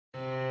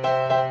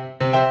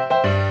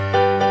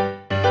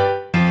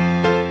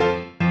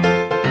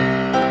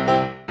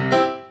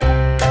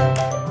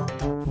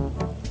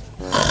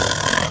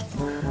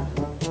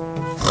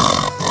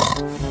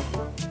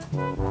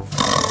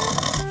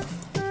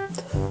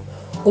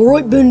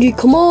Alright, Bendy,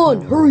 come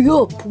on, hurry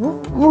up.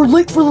 We're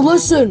late for the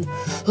lesson.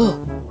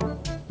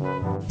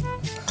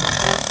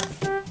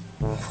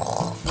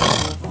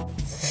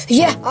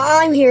 Yeah,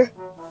 I'm here.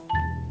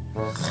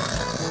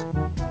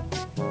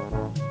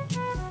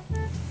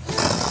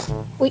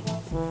 Wait,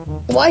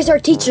 why is our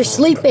teacher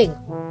sleeping?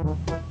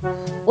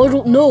 I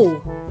don't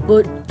know,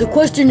 but the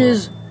question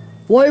is,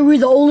 why are we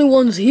the only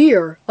ones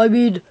here? I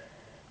mean,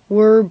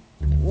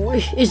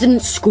 isn't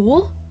it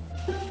school?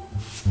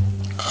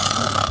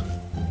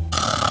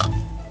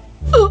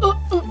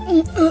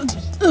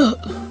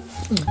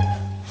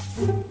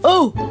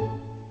 Oh!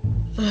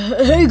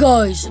 Hey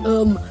guys,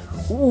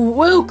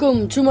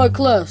 welcome to my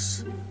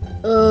class.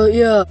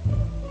 Yeah,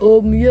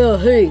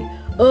 hey.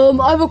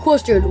 I have a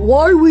question.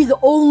 Why are we the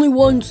only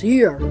ones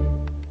here?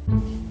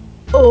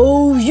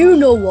 Oh, you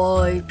know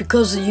why.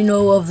 Because,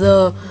 of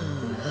the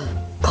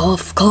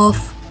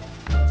cough.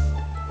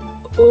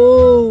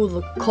 Oh,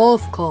 the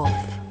cough.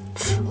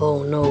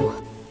 Oh, no.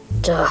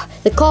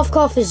 The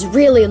cough is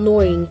really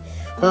annoying.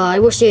 I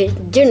wish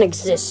it didn't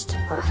exist.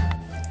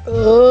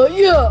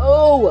 Yeah,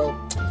 oh well.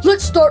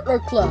 Let's start our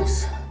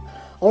class.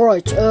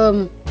 Alright,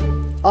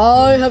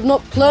 I have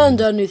not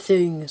planned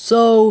anything,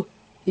 so,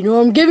 you know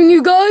what I'm giving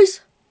you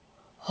guys?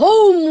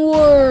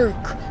 Homework!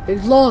 A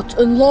lot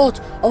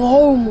of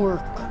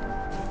homework.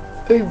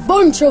 A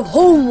bunch of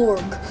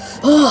homework.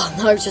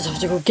 Now I just have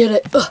to go get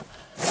it.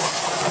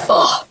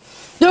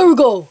 There we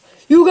go.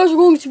 You guys are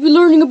going to be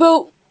learning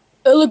about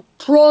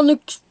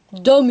electronic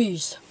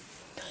dummies.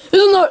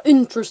 Isn't that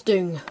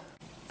interesting?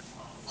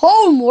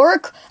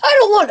 Homework? I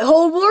don't want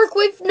homework.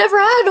 We've never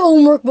had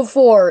homework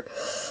before.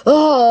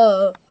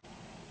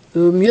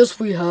 Yes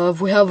we have.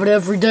 We have it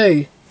every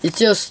day. It's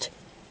just,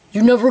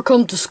 you never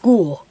come to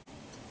school.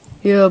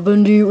 Yeah,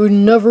 Bendy, we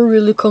never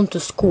really come to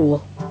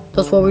school.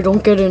 That's why we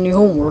don't get any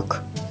homework.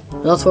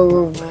 That's why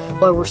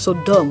we're so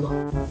dumb.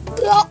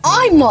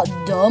 I'm not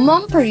dumb.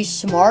 I'm pretty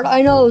smart.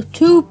 I know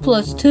 2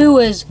 + 2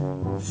 is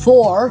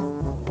 4.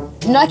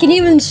 And I can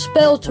even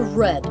spell to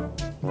red.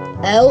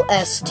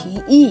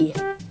 LSTE.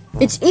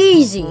 It's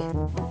easy.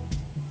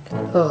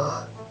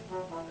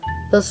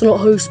 That's not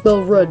how you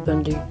spell red,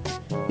 Bendy.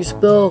 You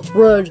spell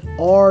red,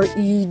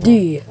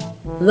 R-E-D.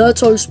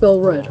 That's how you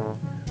spell red.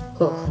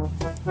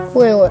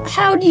 Wait,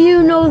 how do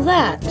you know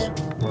that?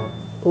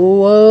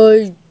 Oh,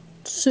 I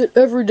sit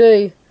every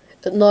day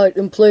at night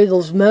and play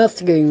those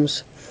math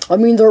games. I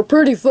mean, they're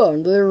pretty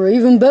fun. They're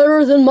even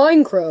better than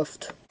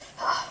Minecraft.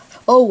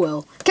 Oh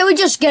well. Can we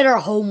just get our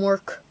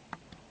homework?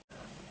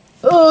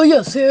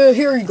 Yes,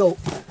 here you go.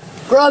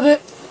 Grab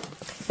it,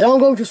 and I'm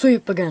going to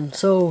sleep again,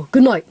 so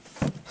good night.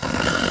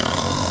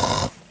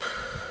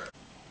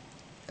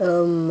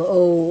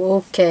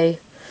 Okay.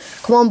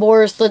 Come on,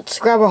 Boris, let's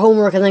grab our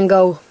homework and then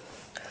go.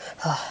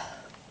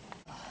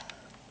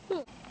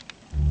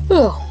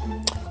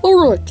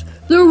 Alright,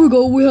 there we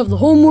go, we have the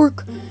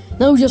homework.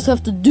 Now we just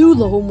have to do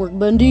the homework,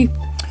 Bendy.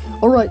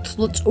 Alright,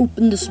 so let's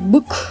open this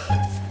book.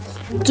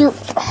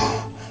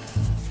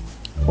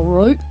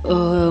 Alright,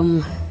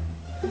 oh,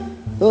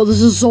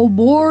 this is so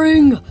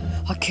boring.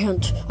 I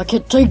can't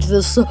take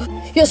this.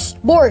 Yes,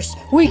 Boris,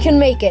 we can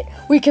make it.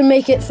 We can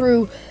make it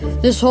through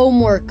this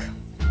homework.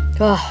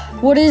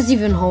 What is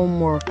even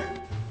homework?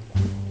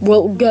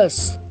 Well,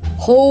 guess.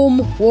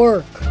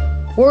 Homework.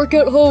 Work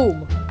at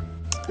home.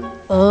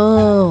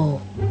 Oh.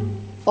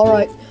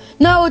 Alright,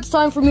 now it's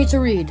time for me to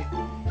read.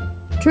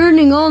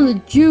 Turning on the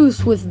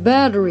juice with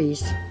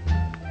batteries.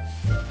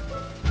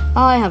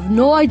 I have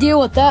no idea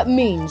what that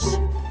means.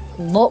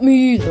 Not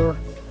me either.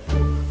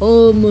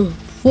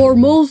 For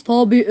most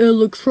hobby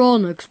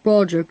electronics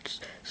projects,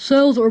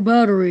 cells or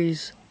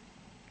batteries.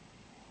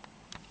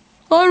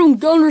 I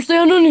don't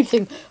understand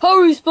anything. How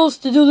are we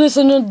supposed to do this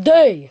in a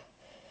day?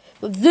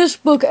 This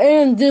book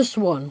and this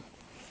one.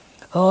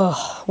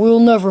 We'll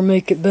never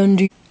make it,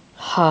 Bendy.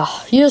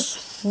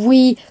 Yes,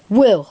 we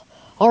will.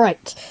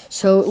 Alright,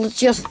 so let's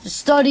just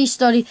study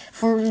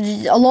for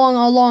a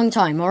long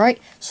time, alright?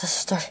 So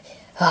study.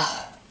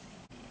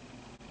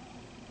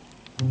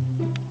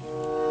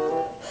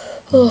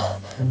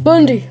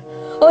 Bundy,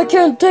 I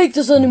can't take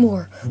this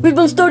anymore. We've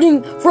been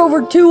studying for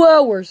over 2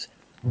 hours.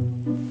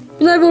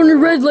 And I've only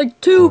read like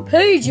 2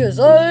 pages.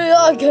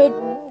 I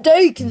can't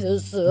take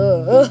this.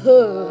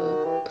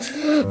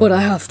 But I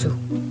have to.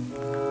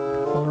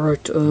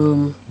 Alright,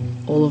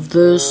 all of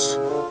this.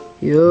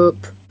 Yep.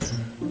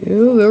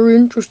 Yeah, very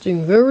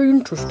interesting, very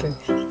interesting.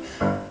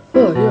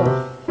 Oh,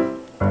 yeah.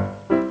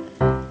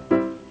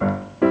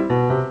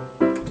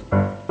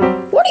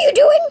 What are you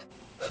doing?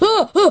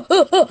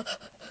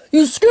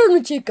 You scared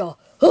me, Chica.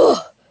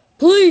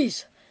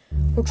 Please.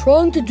 We're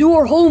trying to do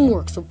our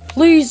homework, so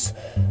please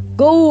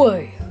go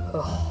away.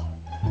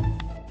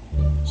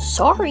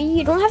 Sorry,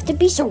 you don't have to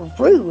be so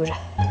rude.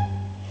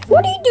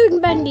 What are you doing,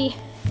 Bendy?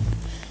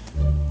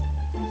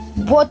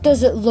 What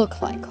does it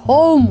look like?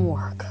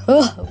 Homework.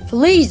 Ugh,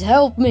 please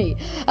help me.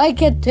 I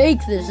can't take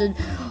this. And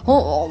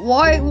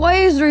why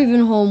is there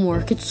even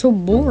homework? It's so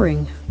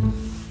boring.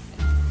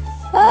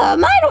 I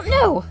don't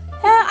know.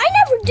 I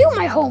never do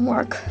my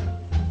homework.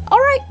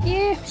 Alright,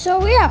 yeah,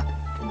 so yeah.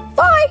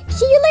 Bye,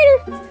 see you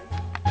later.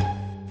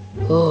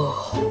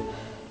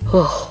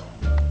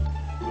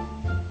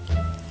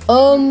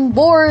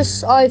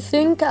 Boris, I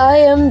think I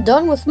am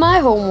done with my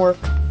homework.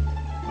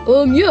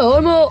 Yeah,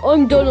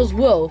 I'm done as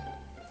well.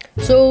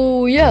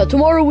 So, yeah,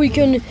 tomorrow we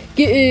can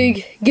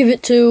give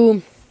it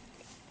to,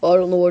 I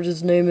don't know what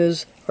his name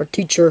is, our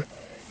teacher.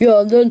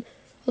 Yeah, and then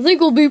I think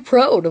he'll be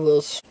proud of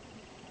us.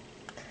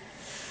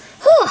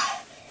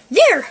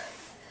 There!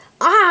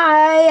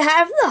 I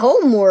have the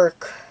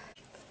homework.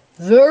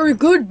 Very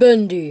good,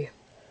 Bendy.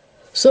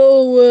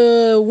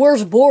 So,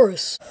 where's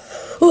Boris?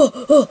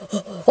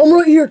 I'm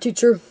right here,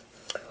 teacher.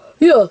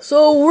 Yeah,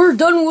 so we're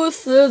done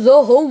with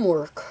the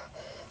homework.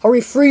 Are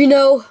we free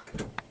now?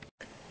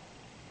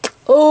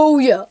 Oh,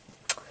 yeah.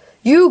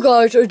 You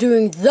guys are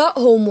doing that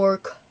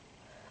homework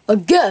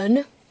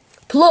again,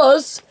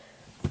 plus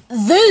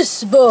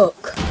this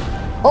book.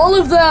 All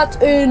of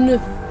that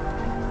in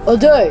a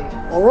day,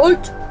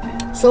 alright?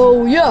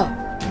 So, yeah.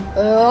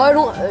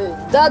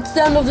 That's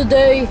the end of the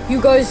day.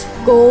 You guys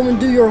go home and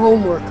do your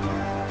homework.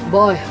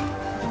 Bye.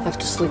 I have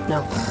to sleep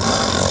now.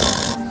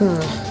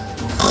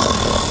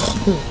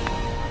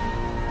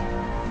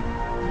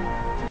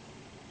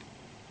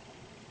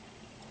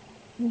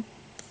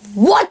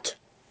 What?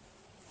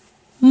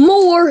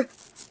 More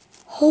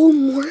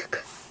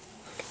homework?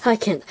 I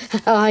can't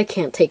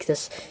take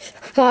this.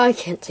 I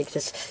can't take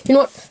this. You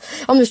know what?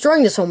 I'm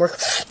destroying this homework.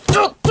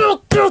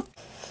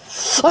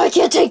 I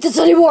can't take this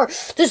anymore.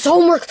 This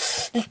homework.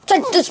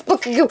 Take this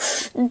book. You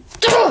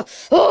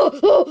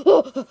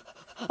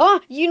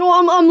know,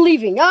 I'm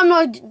leaving. I'm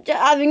not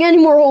having any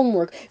more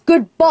homework.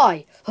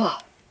 Goodbye.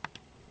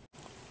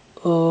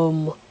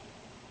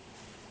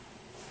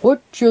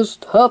 What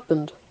just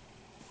happened?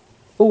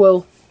 Oh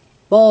well.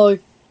 Bye.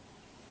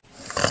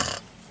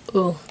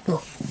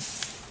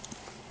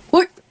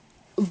 What?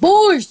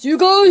 Boys, you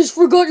guys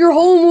forgot your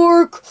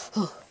homework.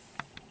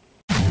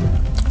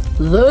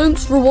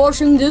 Thanks for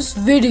watching this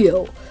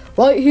video.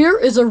 Right here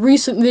is a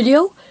recent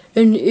video,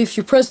 and if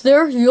you press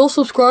there, you'll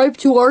subscribe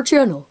to our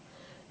channel.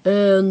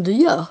 And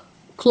yeah,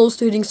 close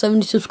to hitting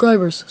 70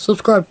 subscribers.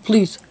 Subscribe,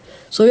 please.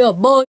 So yeah, bye.